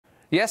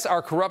Yes,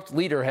 our corrupt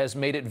leader has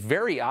made it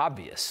very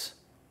obvious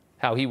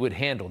how he would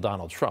handle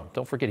Donald Trump.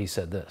 Don't forget he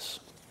said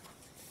this.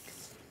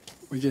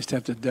 We just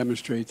have to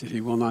demonstrate that he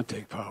will not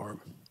take power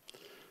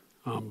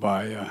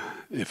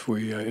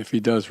if he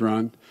does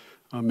run,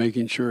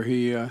 making sure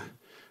he,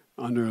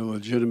 under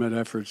legitimate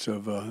efforts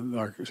of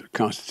our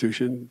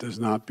Constitution, does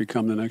not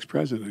become the next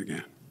president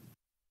again.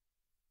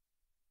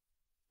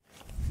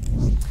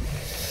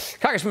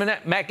 Congressman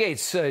Matt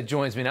Gaetz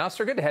joins me now.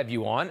 Sir, good to have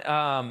you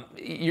on.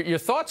 Your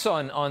thoughts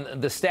on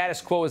the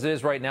status quo as it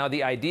is right now,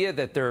 the idea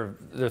that they're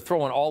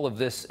throwing all of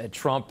this at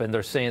Trump and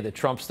they're saying that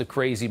Trump's the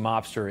crazy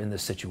mobster in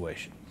this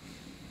situation.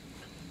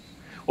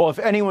 Well, if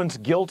anyone's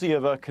guilty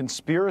of a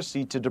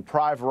conspiracy to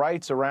deprive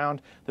rights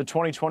around the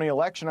 2020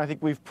 election, I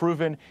think we've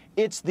proven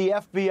it's the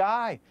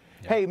FBI.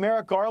 Yeah. Hey,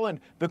 Merrick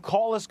Garland, the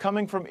call is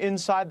coming from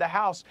inside the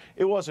House.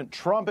 It wasn't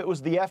Trump. It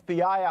was the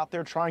FBI out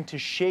there trying to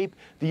shape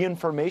the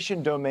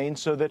information domain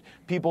so that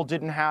people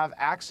didn't have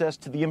access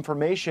to the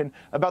information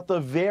about the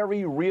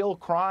very real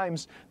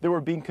crimes that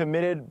were being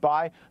committed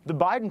by the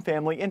Biden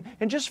family.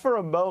 And just for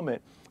a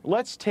moment,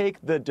 let's take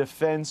the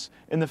defense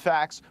and the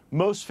facts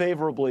most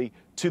favorably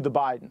to the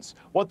Bidens.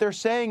 What they're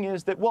saying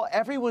is that, well,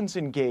 everyone's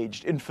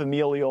engaged in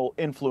familial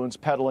influence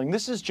peddling.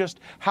 This is just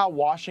how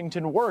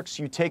Washington works.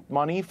 You take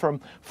money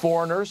from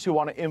foreigners who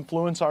want to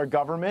influence our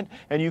government,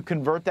 and you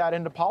convert that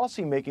into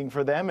policymaking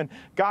for them. And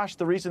gosh,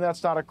 the reason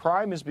that's not a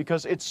crime is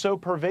because it's so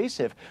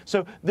pervasive.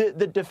 So the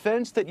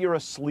defense that you're a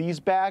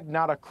sleazebag,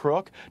 not a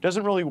crook,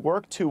 doesn't really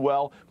work too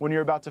well when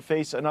you're about to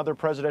face another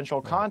presidential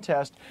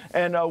contest.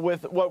 And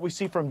with what we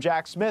see from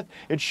Jack Smith,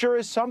 it sure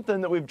is something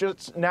that we've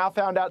just now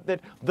found out that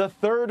the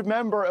third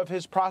member of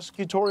his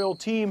prosecutorial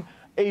team,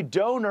 a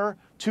donor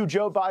to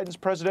Joe Biden's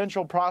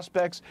presidential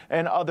prospects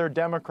and other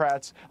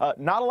Democrats.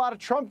 Not a lot of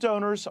Trump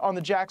donors on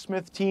the Jack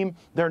Smith team.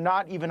 They're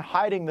not even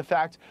hiding the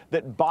fact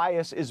that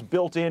bias is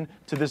built in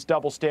to this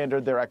double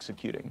standard they're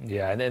executing.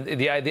 Yeah, and then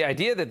the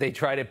idea that they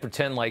try to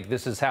pretend like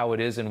this is how it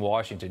is in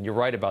Washington, you're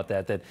right about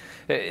that, that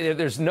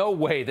there's no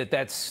way that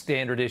that's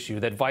standard issue,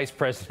 that vice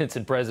presidents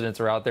and presidents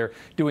are out there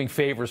doing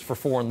favors for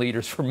foreign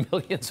leaders for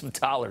millions of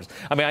dollars.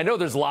 I mean, I know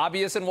there's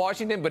lobbyists in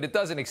Washington, but it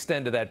doesn't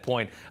extend to that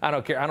point. I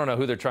don't care. I don't know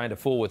who they're trying to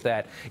fool with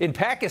that. In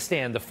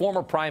Pakistan, the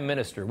former prime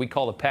minister, we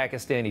call the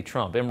Pakistani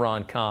Trump,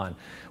 Imran Khan,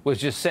 was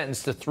just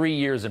sentenced to 3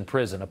 years in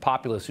prison, a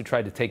populist who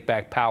tried to take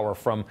back power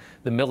from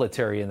the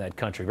military in that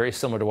country, very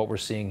similar to what we're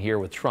seeing here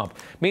with Trump.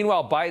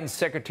 Meanwhile, Biden's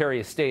Secretary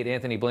of State,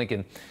 Antony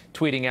Blinken,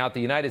 tweeting out the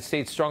United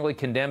States strongly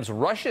condemns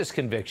Russia's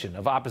conviction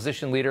of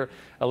opposition leader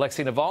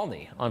Alexei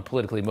Navalny on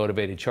politically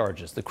motivated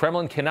charges. The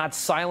Kremlin cannot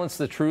silence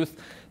the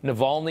truth.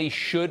 Navalny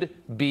should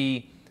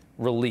be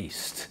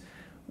released.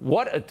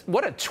 What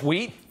a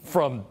tweet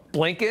from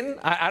Blinken.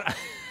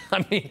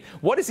 I mean,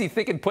 what is he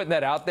thinking putting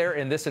that out there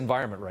in this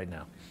environment right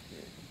now?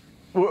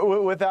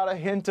 Without a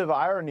hint of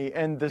irony.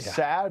 And the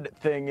sad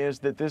thing is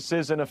that this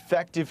is an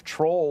effective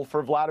troll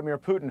for Vladimir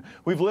Putin.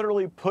 We've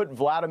literally put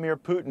Vladimir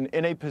Putin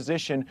in a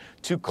position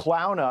to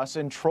clown us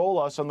and troll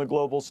us on the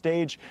global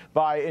stage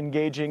by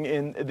engaging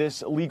in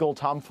this legal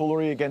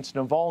tomfoolery against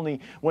Navalny,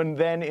 when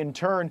then in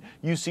turn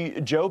you see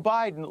Joe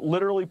Biden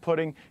literally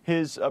putting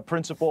his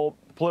principal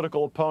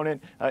political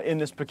opponent in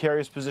this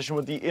precarious position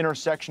with the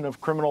intersection of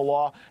criminal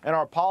law and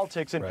our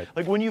politics. And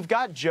like when you've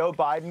got Joe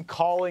Biden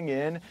calling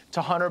in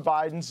to Hunter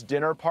Biden's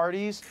dinner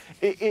parties,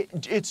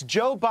 it's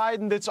Joe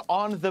Biden that's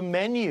on the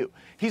menu.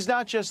 He's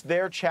not just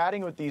there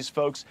chatting with these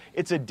folks.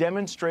 It's a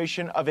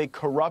demonstration of a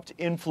corrupt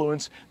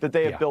influence that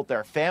they have built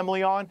their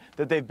family on,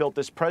 that they've built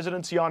this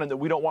presidency on, and that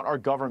we don't want our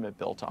government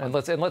built on. And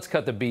let's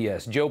cut the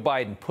BS. Joe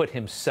Biden put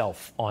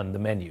himself on the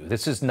menu.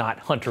 This is not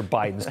Hunter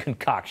Biden's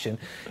concoction.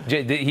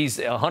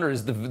 Hunter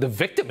is the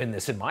victim in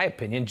this, in my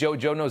opinion. Joe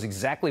knows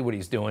exactly what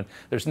he's doing.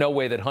 There's no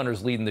way that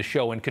Hunter's leading the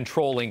show and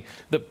controlling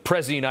the president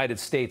of the United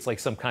States like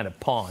some kind of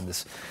pawn,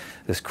 this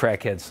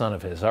crackhead son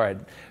of his. All right.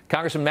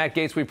 Congressman Matt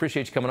Gaetz, we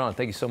appreciate you coming on.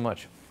 Thank you so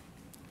much.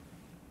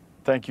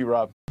 Thank you,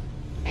 Rob.